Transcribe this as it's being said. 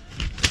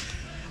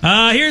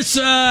Here's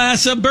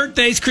some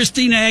birthdays.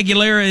 Christina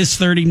Aguilera is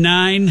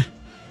 39.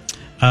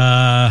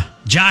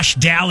 Josh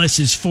Dallas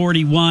is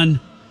 41.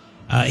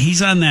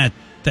 He's on that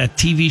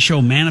TV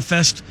show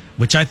Manifest,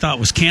 which I thought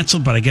was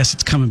canceled, but I guess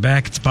it's coming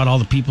back. It's about all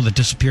the people that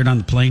disappeared on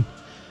the plane.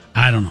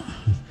 I don't know.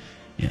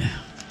 Yeah.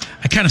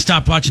 I kind of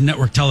stopped watching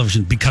network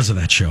television because of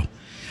that show.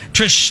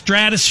 Trish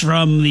Stratus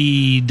from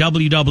the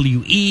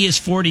WWE is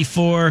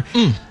 44.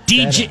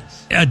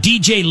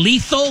 DJ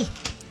Lethal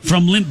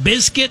from Limp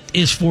Bizkit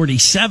is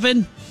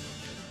 47.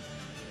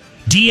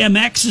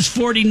 DMX is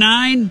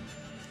 49.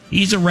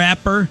 He's a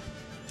rapper.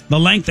 The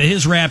length of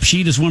his rap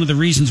sheet is one of the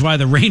reasons why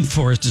the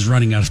rainforest is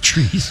running out of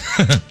trees.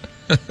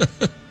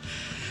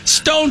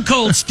 Stone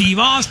Cold Steve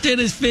Austin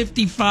is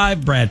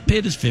 55. Brad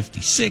Pitt is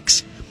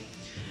 56.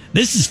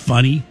 This is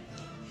funny.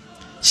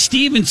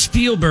 Steven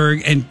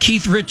Spielberg and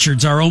Keith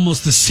Richards are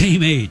almost the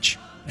same age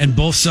and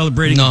both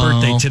celebrating a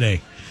birthday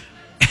today.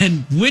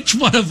 And which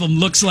one of them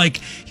looks like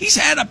he's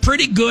had a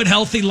pretty good,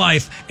 healthy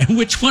life, and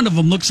which one of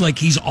them looks like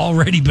he's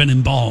already been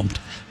embalmed?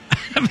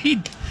 I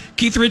mean,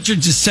 Keith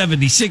Richards is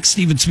 76,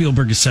 Steven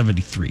Spielberg is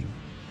 73.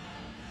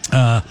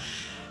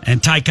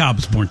 And Ty Cobb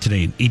was born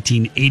today in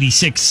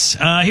 1886.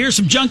 Here's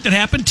some junk that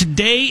happened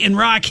today in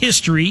rock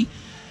history.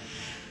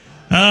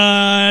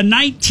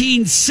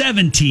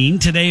 1917,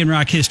 today in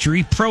rock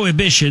history,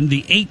 Prohibition,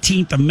 the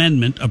 18th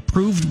Amendment,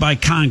 approved by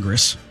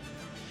Congress,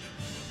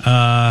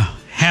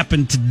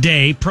 happened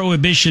today.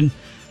 Prohibition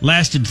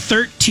lasted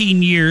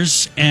 13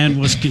 years and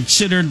was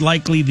considered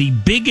likely the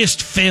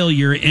biggest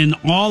failure in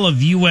all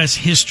of U.S.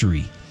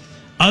 history,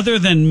 other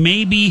than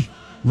maybe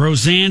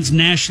Roseanne's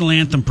national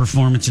anthem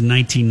performance in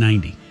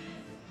 1990.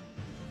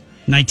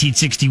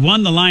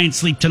 1961, The Lions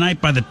Sleep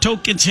Tonight by the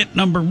Tokens hit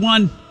number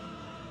 1.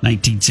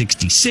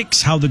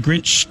 1966, How the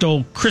Grinch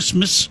Stole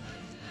Christmas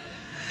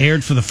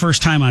aired for the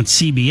first time on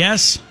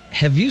CBS.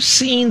 Have you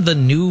seen the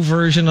new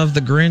version of The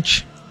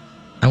Grinch?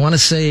 I want to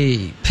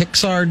say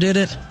Pixar did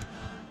it.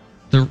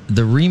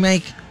 The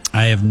remake?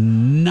 I have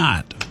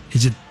not.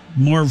 Is it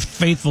more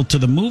faithful to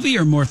the movie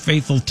or more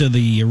faithful to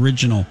the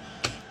original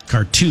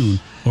cartoon?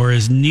 Or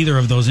is neither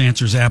of those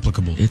answers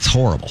applicable? It's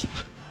horrible.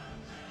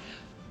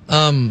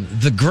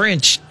 The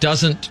Grinch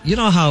doesn't... You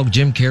know how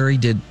Jim Carrey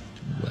did...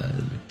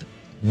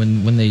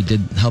 When they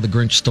did How the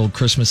Grinch Stole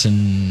Christmas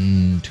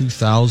in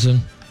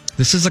 2000.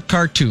 This is a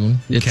cartoon.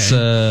 It's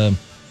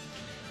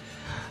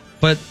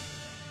but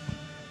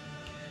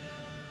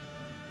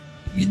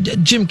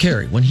Jim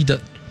Carrey, when he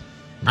does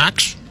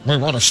Max, we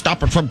want to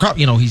stop it from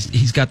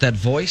he's got that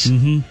voice.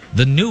 Mm-hmm.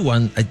 The new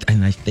one,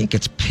 and I think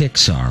it's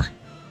Pixar.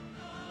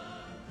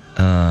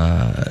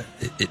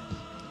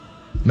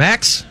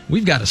 Max,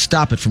 we've got to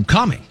stop it from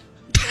coming.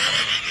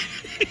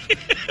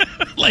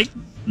 Like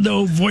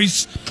no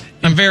voice.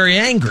 I'm very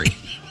angry.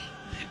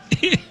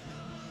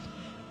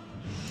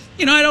 I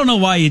don't know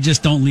why you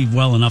just don't leave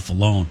well enough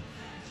alone.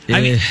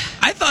 I mean,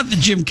 I thought the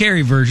Jim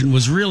Carrey version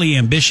was really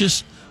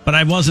ambitious, but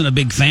I wasn't a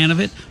big fan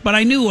of it. But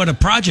I knew what a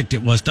project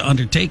it was to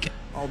undertake it.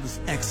 All this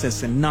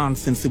excess and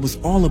nonsense, it was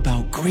all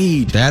about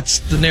greed. That's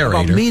the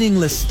narrator. About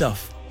meaningless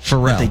stuff.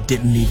 Pharrell. That they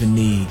didn't even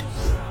need.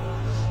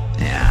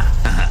 Yeah.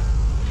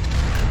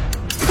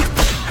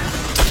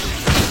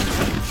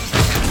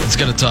 It's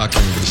going to talk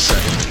in a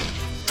second.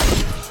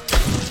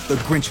 The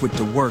Grinch with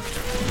the work.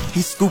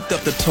 He scooped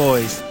up the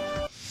toys.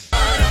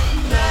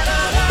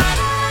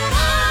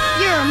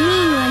 You're a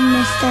mean one,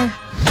 mister.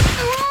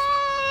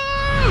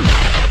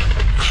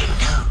 I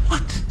know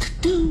what to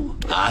do.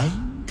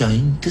 I'm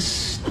going to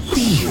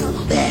steal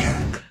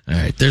there. All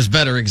right, there's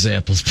better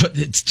examples, but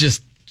it's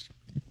just...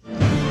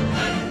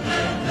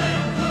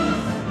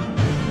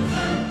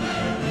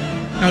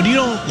 Now, do you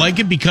don't like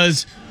it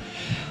because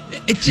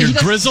you're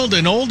grizzled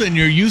and old and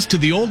you're used to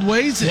the old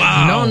ways?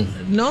 Wow.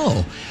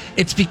 No.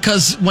 It's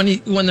because when he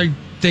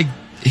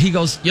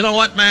goes, you know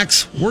what,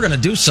 Max, we're going to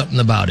do something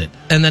about it.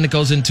 And then it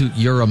goes into,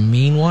 you're a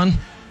mean one.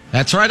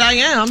 That's right, I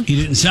am. He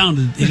didn't sound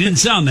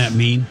that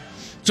mean.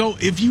 So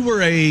if you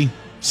were a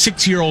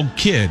 6-year-old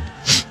kid,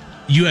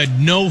 you had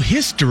no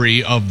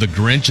history of the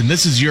Grinch, and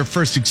this is your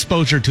first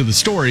exposure to the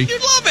story, you'd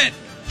love it.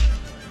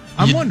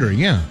 I'm wondering,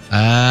 yeah.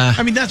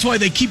 I mean, that's why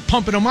they keep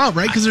pumping them out,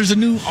 right? Because there's a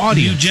new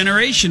audience. New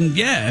generation,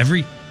 yeah.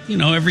 Every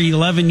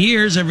 11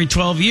 years, every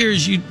 12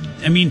 years, in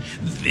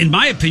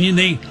my opinion,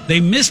 they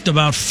missed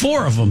about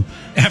 4 of them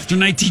after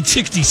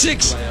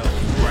 1966.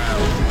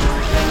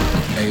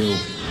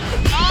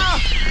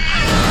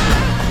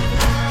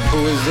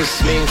 Who is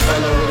this mean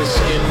fellow with his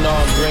skin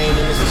all green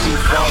and his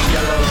teeth all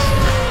yellow?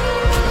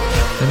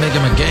 They make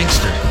him a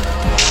gangster.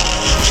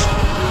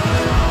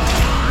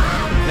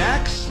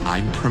 Next,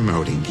 I'm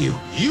promoting you.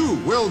 You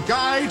will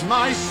guide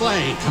my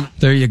sleigh.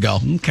 There you go.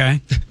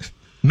 Okay.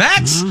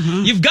 Max,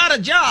 you've got a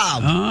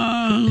job.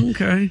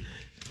 Okay.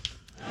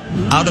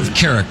 Out of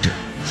character.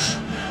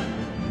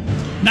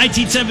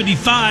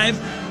 1975.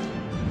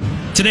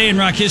 Today in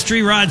rock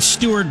history, Rod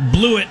Stewart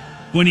blew it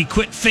when he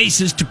quit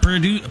Faces to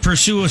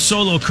pursue a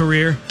solo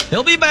career.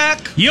 He'll be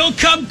back. You'll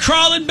come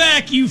crawling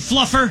back, you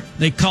fluffer,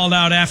 they called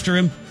out after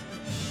him.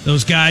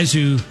 Those guys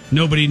who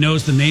nobody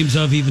knows the names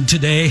of even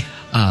today.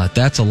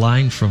 That's a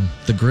line from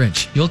The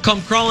Grinch. You'll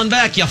come crawling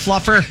back, you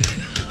fluffer.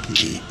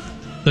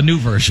 The new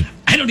version.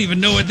 I don't even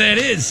know what that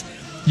is.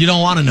 You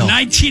don't want to know.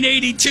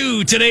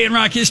 1982, today in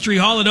rock history,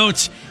 Hall &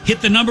 Oates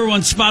hit the number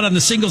one spot on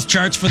the singles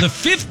charts for the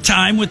 5th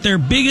time with their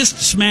biggest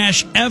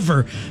smash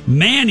ever,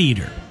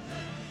 Man-Eater.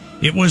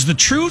 It was the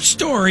true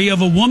story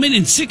of a woman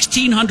in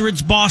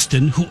 1600s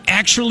Boston who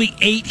actually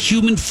ate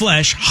human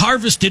flesh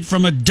harvested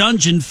from a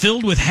dungeon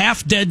filled with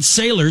half-dead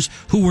sailors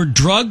who were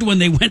drugged when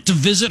they went to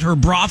visit her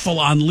brothel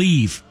on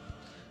leave.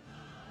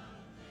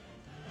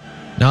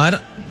 No,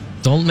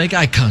 don't make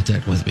eye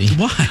contact with me.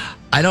 Why?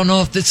 I don't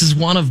know if this is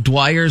one of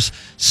Dwyer's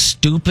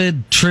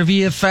stupid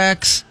trivia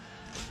facts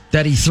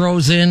that he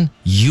throws in,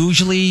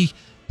 usually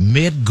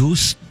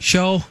mid-Goose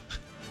show.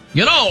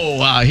 You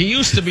know, he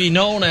used to be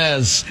known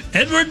as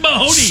Edward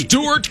Mahoney.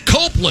 Stuart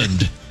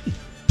Copeland,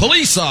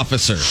 police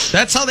officer.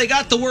 That's how they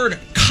got the word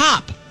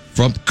cop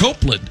from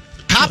Copeland.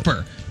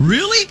 Copper.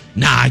 Really?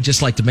 Nah, I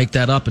just like to make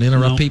that up and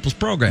interrupt people's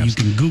programs.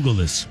 You can Google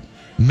this.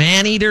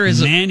 Man-Eater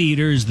is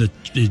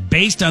is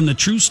based on the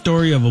true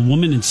story of a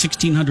woman in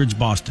 1600s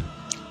Boston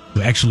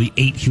who actually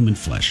ate human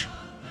flesh.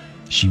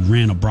 She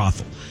ran a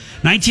brothel.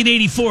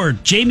 1984,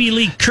 Jamie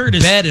Lee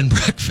Curtis. Bed and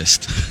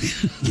breakfast.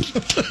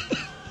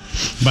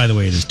 By the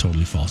way, it is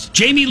totally false.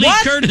 Jamie Lee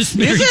Curtis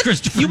married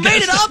Christopher You made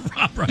it Guest up? at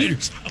Rob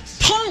Ryder's house.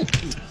 Punk.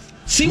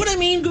 See what I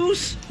mean,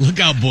 Goose? Look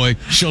out, boy.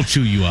 She'll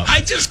chew you up.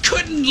 I just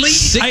couldn't leave.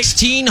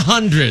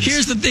 1600s.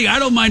 Here's the thing. I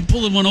don't mind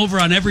pulling one over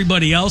on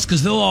everybody else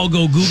because they'll all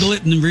go Google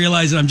it and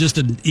realize that I'm just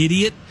an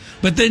idiot.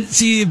 But then,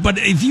 but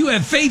if you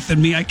have faith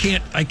in me, I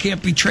can't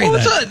betray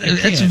that.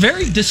 It's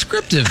very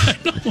descriptive.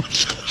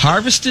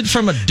 Harvested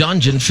from a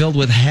dungeon filled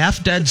with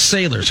half-dead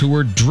sailors who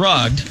were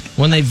drugged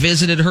when they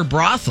visited her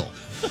brothel.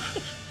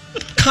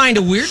 Kind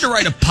of weird to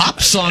write a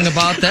pop song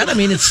about that. I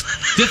mean, it's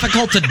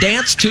difficult to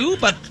dance to,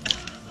 but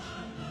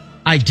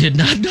I did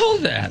not know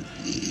that.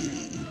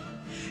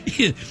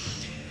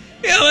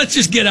 Yeah, let's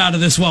just get out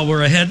of this while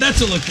we're ahead.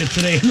 That's a look at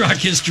today in rock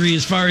history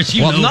as far as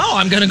you know. Well, no,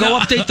 I'm going to go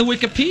update the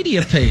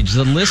Wikipedia page,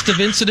 the list of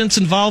incidents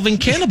involving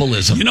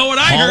cannibalism. You know what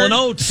I heard?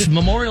 Hall & Oates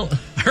Memorial.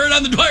 I heard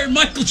on the Dwyer and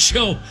Michael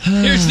show,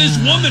 there's this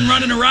woman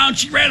running around.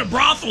 She ran a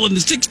brothel in the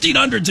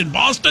 1600s in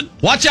Boston.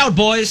 Watch out,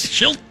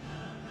 boys.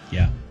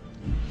 Yeah.